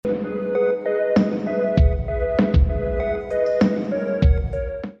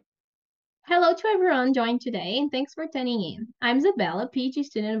everyone joined today, and thanks for tuning in. I'm Isabella, PhD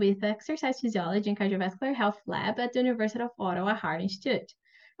student with Exercise Physiology and Cardiovascular Health Lab at the University of Ottawa Heart Institute.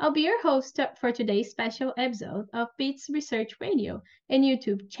 I'll be your host for today's special episode of BEaTS Research Radio, a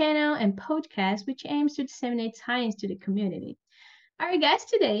YouTube channel and podcast which aims to disseminate science to the community. Our guest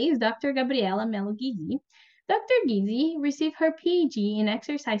today is Dr. Gabriela Melo Gizzi. Dr. Gizzi received her PhD in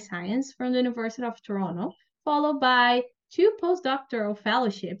exercise science from the University of Toronto, followed by two postdoctoral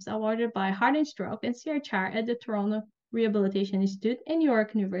fellowships awarded by Heart and Stroke and CHR at the Toronto Rehabilitation Institute and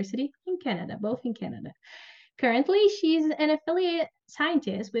York University in Canada, both in Canada. Currently, she's an affiliate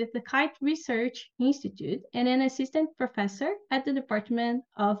scientist with the Kite Research Institute and an assistant professor at the Department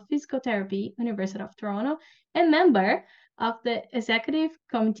of Physical Therapy, University of Toronto, and member of the Executive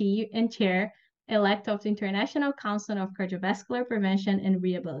Committee and Chair elect of the International Council of Cardiovascular Prevention and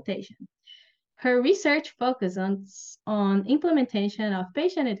Rehabilitation. Her research focuses on implementation of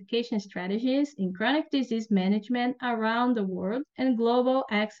patient education strategies in chronic disease management around the world and global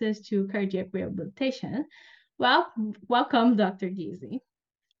access to cardiac rehabilitation. Welcome, Dr. Gizzi.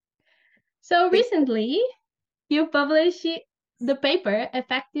 So recently, you published the paper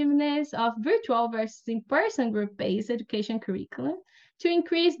Effectiveness of Virtual versus In-Person Group-Based Education Curriculum to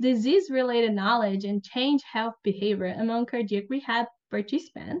Increase Disease-Related Knowledge and Change Health Behavior Among Cardiac Rehab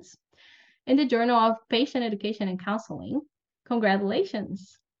Participants in the Journal of Patient Education and Counseling.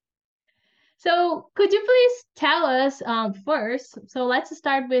 Congratulations. So could you please tell us first, so let's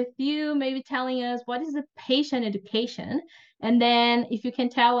start with you maybe telling us what is the patient education, and then if you can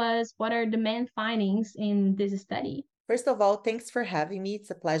tell us what are the main findings in this study. First of all, thanks for having me. It's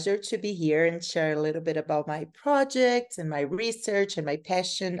a pleasure to be here and share a little bit about my project and my research and my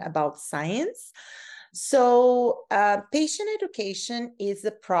passion about science. So patient education is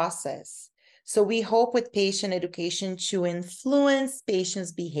a process. So we hope with patient education to influence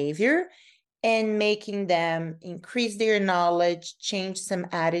patients' behavior and making them increase their knowledge, change some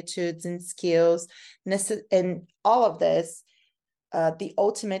attitudes and skills, and all of this. The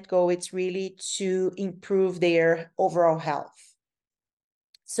ultimate goal is really to improve their overall health.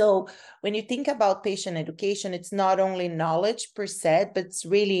 So when you think about patient education, it's not only knowledge per se, but it's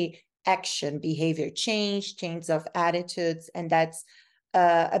really action, behavior change of attitudes, and that's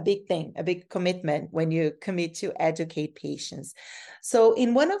a big thing, a big commitment when you commit to educate patients. So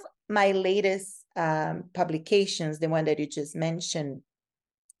in one of my latest publications, the one that you just mentioned,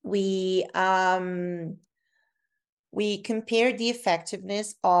 we compared the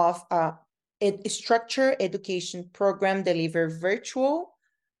effectiveness of a structured education program delivered virtual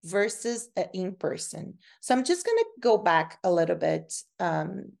versus in-person. So I'm just going to go back a little bit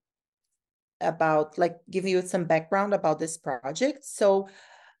about give you some background about this project. So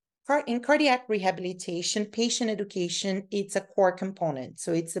in cardiac rehabilitation, patient education, it's a core component.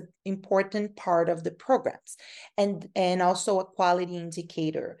 So it's an important part of the programs and also a quality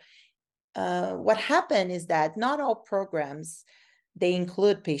indicator. What happened is that not all programs, they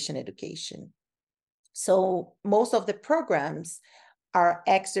include patient education. So most of the programs are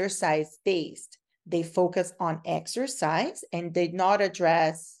exercise-based. They focus on exercise and they not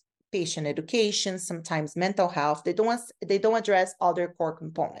address patient education, sometimes mental health. They don't address other core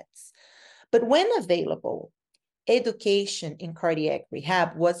components. But when available, education in cardiac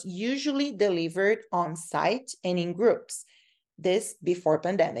rehab was usually delivered on site and in groups. This before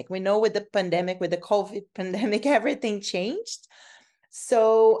pandemic. We know with the pandemic, with the COVID pandemic, everything changed.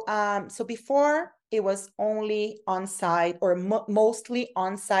 So, so before it was only on site or mostly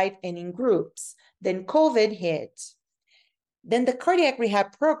on site and in groups. Then COVID hit. Then the cardiac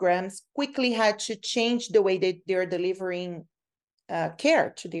rehab programs quickly had to change the way that they're delivering care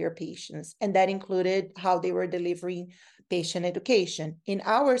to their patients. And that included how they were delivering patient education. In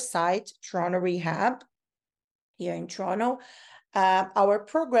our site, Toronto Rehab, here in Toronto, our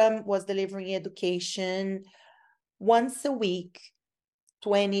program was delivering education once a week,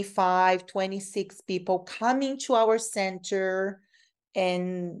 25, 26 people coming to our center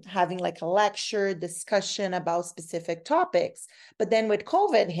and having a lecture discussion about specific topics. But then with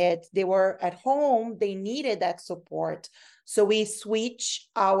COVID hit, they were at home, they needed that support. So we switched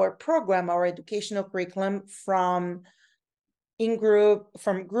our program, our educational curriculum from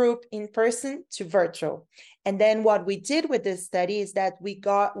group in person to virtual. And then what we did with this study is that we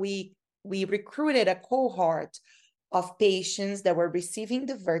recruited a cohort of patients that were receiving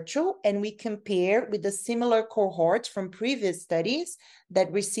the virtual, and we compared with the similar cohort from previous studies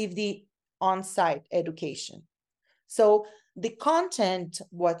that received the on-site education. So the content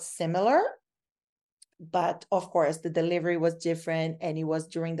was similar, but of course the delivery was different, and it was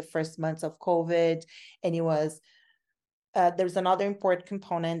during the first months of COVID, and it was there's another important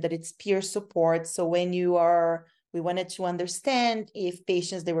component that it's peer support. So when we wanted to understand if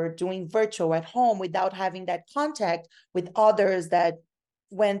patients, they were doing virtual at home without having that contact with others that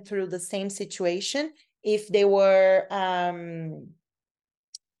went through the same situation, if they were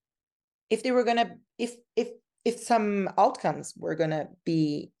gonna, if some outcomes were gonna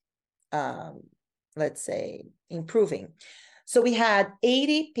be, let's say, improving. So we had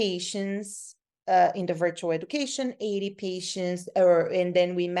 80 patients in the virtual education, 80 patients, and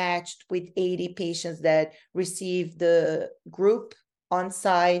then we matched with 80 patients that received the group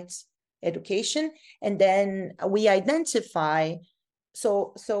on-site education. And then we identify,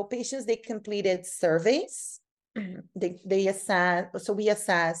 so patients, they completed surveys. They assess, so we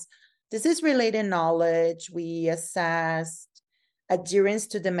assess disease-related knowledge, we assessed adherence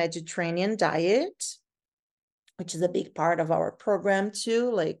to the Mediterranean diet, which is a big part of our program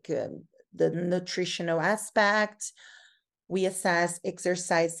too, like the nutritional aspect. We assess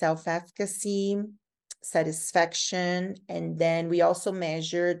exercise self-efficacy, satisfaction, and then we also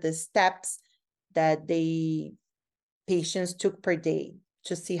measure the steps that the patients took per day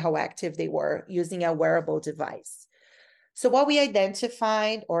to see how active they were using a wearable device. So what we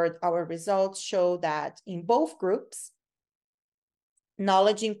identified, or our results show, that in both groups,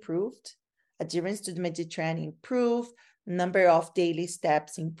 knowledge improved, adherence to the Mediterranean improved, number of daily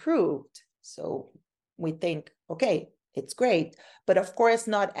steps improved. So we think, okay, it's great. But of course,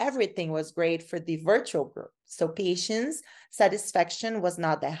 not everything was great for the virtual group. So patients' satisfaction was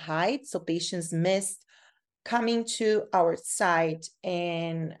not that high. So patients missed coming to our site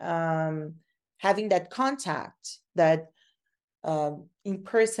and having that contact, that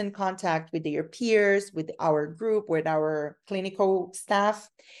in-person contact with their peers, with our group, with our clinical staff.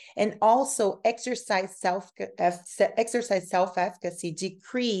 And also exercise self-efficacy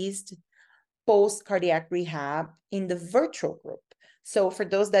decreased post-cardiac rehab in the virtual group. So for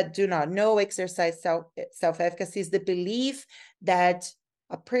those that do not know, exercise self-efficacy is the belief that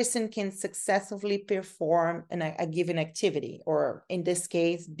a person can successfully perform a given activity, or in this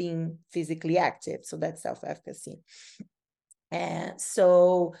case, being physically active. So that's self-efficacy. And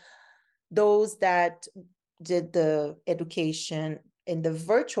so those that did the education in the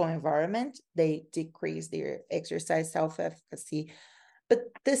virtual environment, they decreased their exercise self-efficacy. But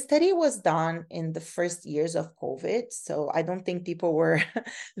the study was done in the first years of COVID, so I don't think people were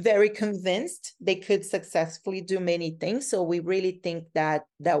very convinced they could successfully do many things. So we really think that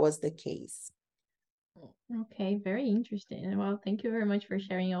that was the case. Okay, very interesting. Well, thank you very much for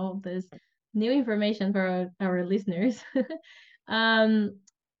sharing all of this new information for our listeners. um,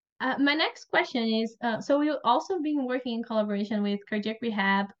 my next question is, so we've also been working in collaboration with cardiac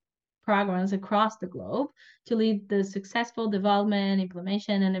rehab programs across the globe to lead the successful development,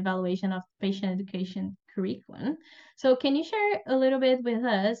 implementation, and evaluation of patient education curriculum. So can you share a little bit with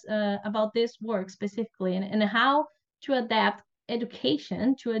us about this work specifically, and how to adapt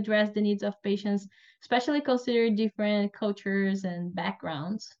education to address the needs of patients, especially consider different cultures and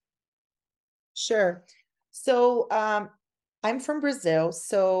backgrounds? Sure. So I'm from Brazil.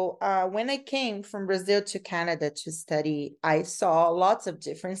 So when I came from Brazil to Canada to study, I saw lots of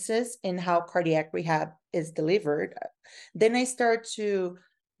differences in how cardiac rehab is delivered. Then I started to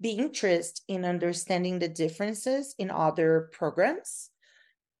be interested in understanding the differences in other programs.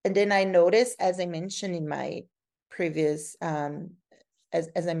 And then I noticed, as I mentioned in my previous,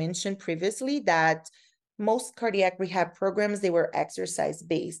 as I mentioned previously, that most cardiac rehab programs, they were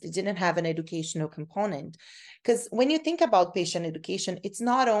exercise-based. They didn't have an educational component. Because when you think about patient education, it's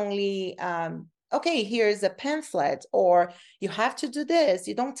not only, okay, here's a pamphlet, or you have to do this.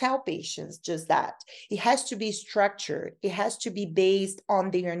 You don't tell patients just that. It has to be structured. It has to be based on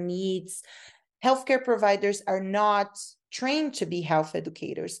their needs. Healthcare providers are not trained to be health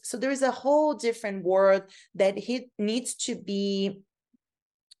educators. So there is a whole different world that needs to be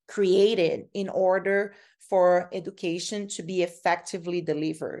created in order for education to be effectively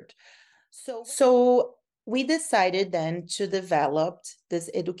delivered. So we decided then to develop this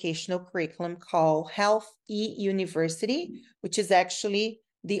educational curriculum called Health eUniversity, which is actually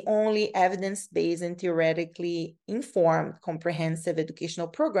the only evidence-based and theoretically informed comprehensive educational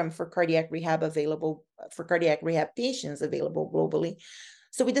program for cardiac rehab patients available globally.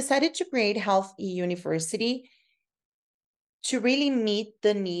 So we decided to create Health eUniversity to really meet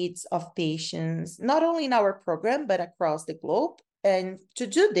the needs of patients, not only in our program, but across the globe. And to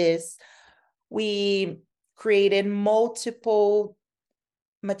do this, we created multiple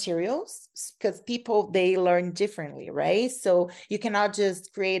materials, because people, they learn differently, right? So you cannot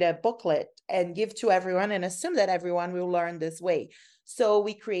just create a booklet and give to everyone and assume that everyone will learn this way. So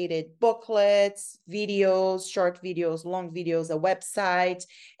we created booklets, videos, short videos, long videos, a website.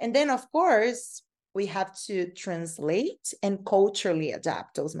 And then, of course, we have to translate and culturally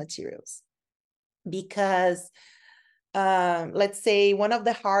adapt those materials. Because let's say one of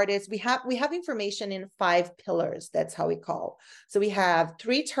the hardest, we have information in 5 pillars. That's how we call. So we have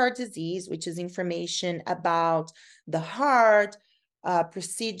treat heart disease, which is information about the heart,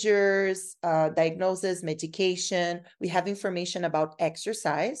 procedures, diagnosis, medication. We have information about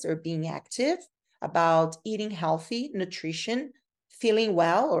exercise or being active, about eating healthy, nutrition, feeling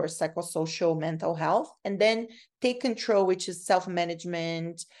well or psychosocial mental health, and then take control, which is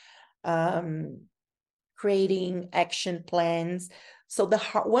self-management, creating action plans. So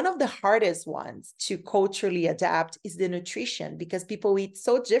one of the hardest ones to culturally adapt is the nutrition, because people eat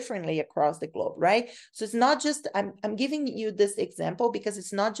so differently across the globe, right? So it's not just, I'm giving you this example because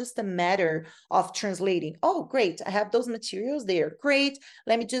it's not just a matter of translating. Oh, great, I have those materials, they are great.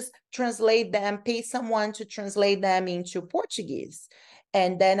 Let me just translate them, pay someone to translate them into Portuguese,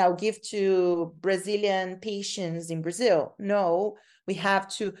 and then I'll give to Brazilian patients in Brazil. No, we have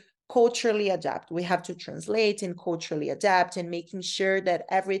to culturally adapt. We have to translate and culturally adapt, and making sure that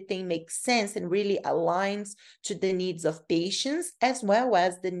everything makes sense and really aligns to the needs of patients as well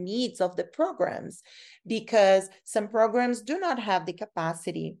as the needs of the programs, because some programs do not have the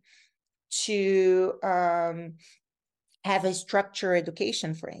capacity to have a structured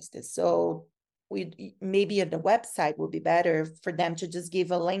education, for instance. So maybe at the website would be better for them to just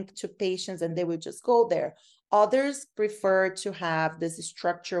give a link to patients and they will just go there. Others prefer to have this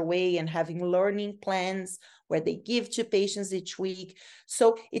structured way and having learning plans where they give to patients each week.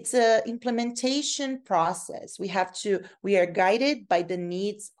 So it's a implementation process. We are guided by the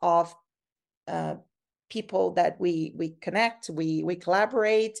needs of people that we connect, we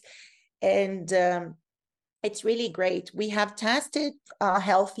collaborate, and it's really great. We have tested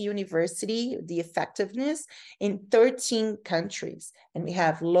Health University, the effectiveness in 13 countries, and we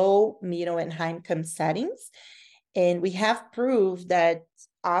have low, middle, and high income settings. And we have proved that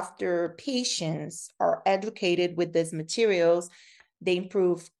after patients are educated with these materials, they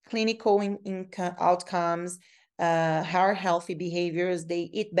improve clinical outcomes, have healthy behaviors, they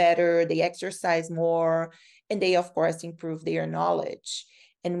eat better, they exercise more, and they, of course, improve their knowledge.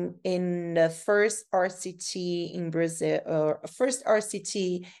 And in the first RCT in Brazil, or first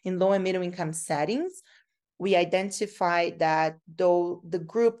RCT in low and middle income settings, we identified that though the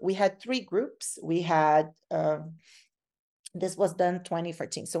group, we had 3 groups. We had, this was done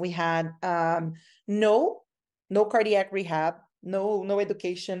 2014. So we had no cardiac rehab, no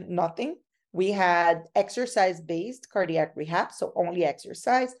education, nothing. We had exercise-based cardiac rehab, so only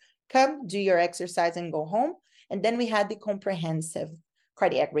exercise. Come, do your exercise and go home. And then we had the comprehensive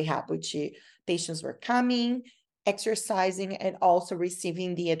cardiac rehab, which patients were coming, exercising, and also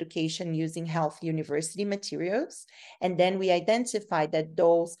receiving the education using Health University materials. And then we identified that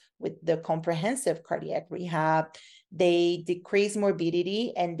those with the comprehensive cardiac rehab, they decreased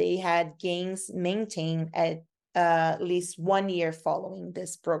morbidity and they had gains maintained at least 1 year following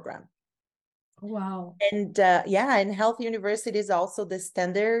this program. Wow. And and Health University is also the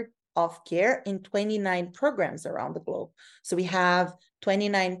standard of care in 29 programs around the globe. So we have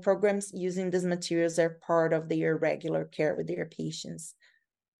 29 programs using these materials as part of their regular care with their patients.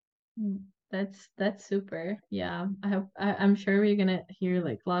 That's super. Yeah, I'm sure we're gonna hear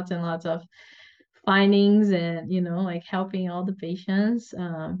like lots and lots of findings and like helping all the patients.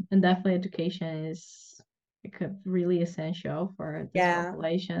 And definitely education is really essential for this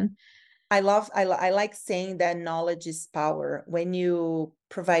population. I like saying that knowledge is power. When you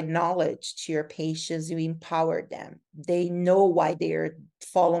provide knowledge to your patients, you empower them. They know why they're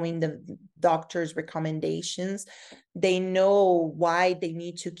following the doctor's recommendations. They know why they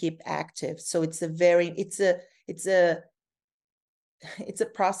need to keep active. So it's a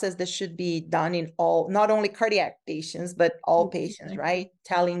process that should be done in all, not only cardiac patients, but all patients, right?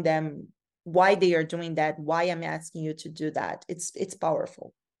 Telling them why they are doing that, why I'm asking you to do that. It's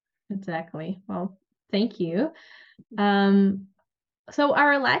powerful. Exactly. Well, thank you. So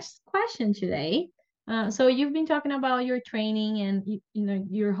our last question today. So you've been talking about your training and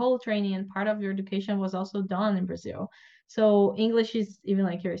your whole training, and part of your education was also done in Brazil. So English is even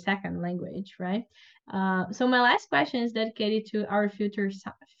like your second language, right? So my last question is dedicated to our future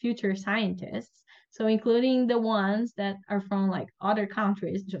scientists. So including the ones that are from like other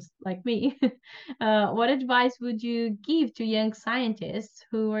countries, just like me. What advice would you give to young scientists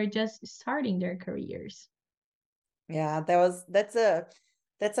who are just starting their careers? Yeah, that's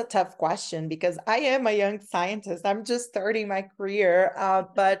a tough question because I am a young scientist. I'm just starting my career.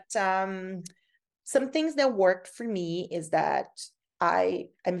 But some things that worked for me is that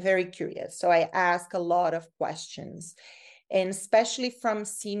I'm very curious. So I ask a lot of questions, and especially from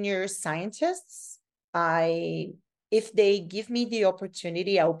senior scientists, if they give me the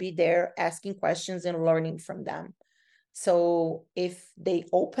opportunity, I'll be there asking questions and learning from them. So if they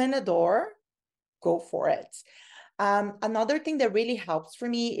open a door, go for it. Another thing that really helps for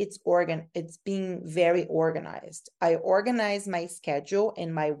me, it's being very organized. I organize my schedule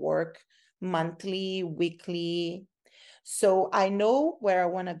and my work monthly, weekly. So I know where I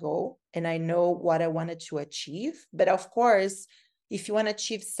want to go and I know what I wanted to achieve. But of course, if you want to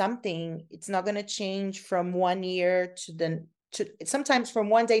achieve something, it's not going to change from one year to sometimes from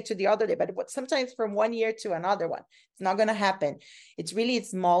one day to the other day, but sometimes from one year to another one. It's not going to happen. It's really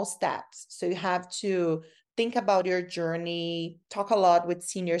small steps. So you have to think about your journey, talk a lot with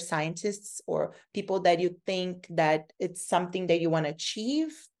senior scientists or people that you think that it's something that you want to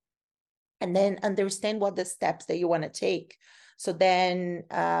achieve, and then understand what the steps that you want to take. So then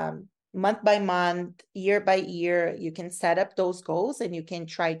month by month, year by year, you can set up those goals and you can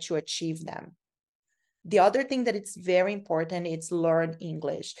try to achieve them. The other thing that it's very important is learn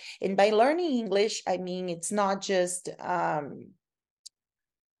English. And by learning English, I mean, it's not just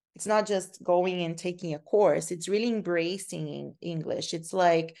going and taking a course. It's really embracing English. It's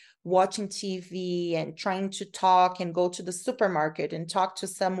like watching TV and trying to talk and go to the supermarket and talk to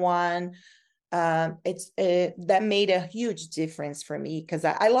someone. That made a huge difference for me because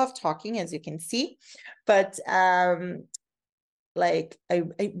I love talking, as you can see, but like I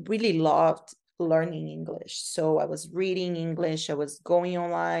really loved learning English. So I was reading English, I was going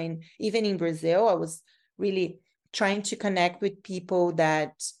online. Even in Brazil, I was really trying to connect with people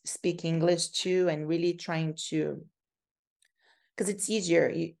that speak English too, and really trying to, because it's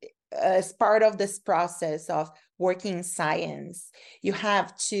easier. As part of this process of working in science, you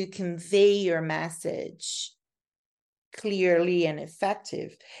have to convey your message clearly and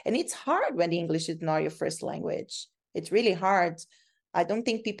effective. And it's hard when English is not your first language. It's really hard. I don't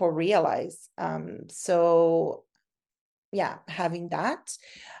think people realize. So yeah, having that.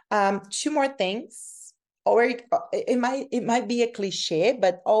 Two more things. Or it might be a cliche,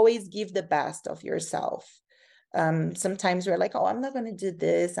 but always give the best of yourself. Sometimes we're like, oh, I'm not going to do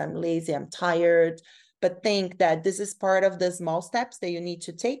this. I'm lazy. I'm tired. But think that this is part of the small steps that you need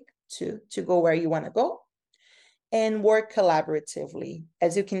to take to go where you want to go, and work collaboratively.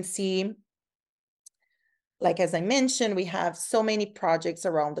 As you can see, like as I mentioned, we have so many projects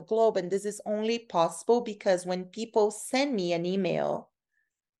around the globe, and this is only possible because when people send me an email,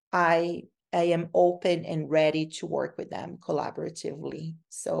 I am open and ready to work with them collaboratively.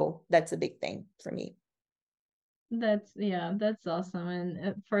 So that's a big thing for me. That's awesome.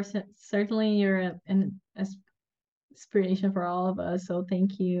 And certainly you're an inspiration for all of us. So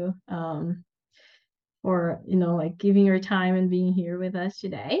thank you for like giving your time and being here with us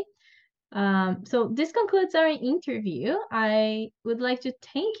today. So this concludes our interview. I would like to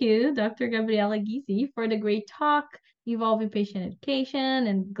thank you, Dr. Gabriela Gysi, for the great talk involving patient education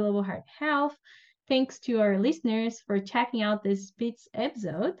and global heart health. Thanks to our listeners for checking out this BEaTS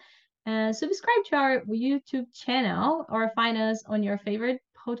episode. And subscribe to our YouTube channel or find us on your favorite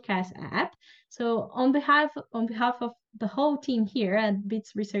podcast app. So on behalf of the whole team here at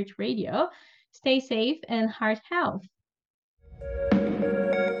BEaTS Research Radio, stay safe and heart health.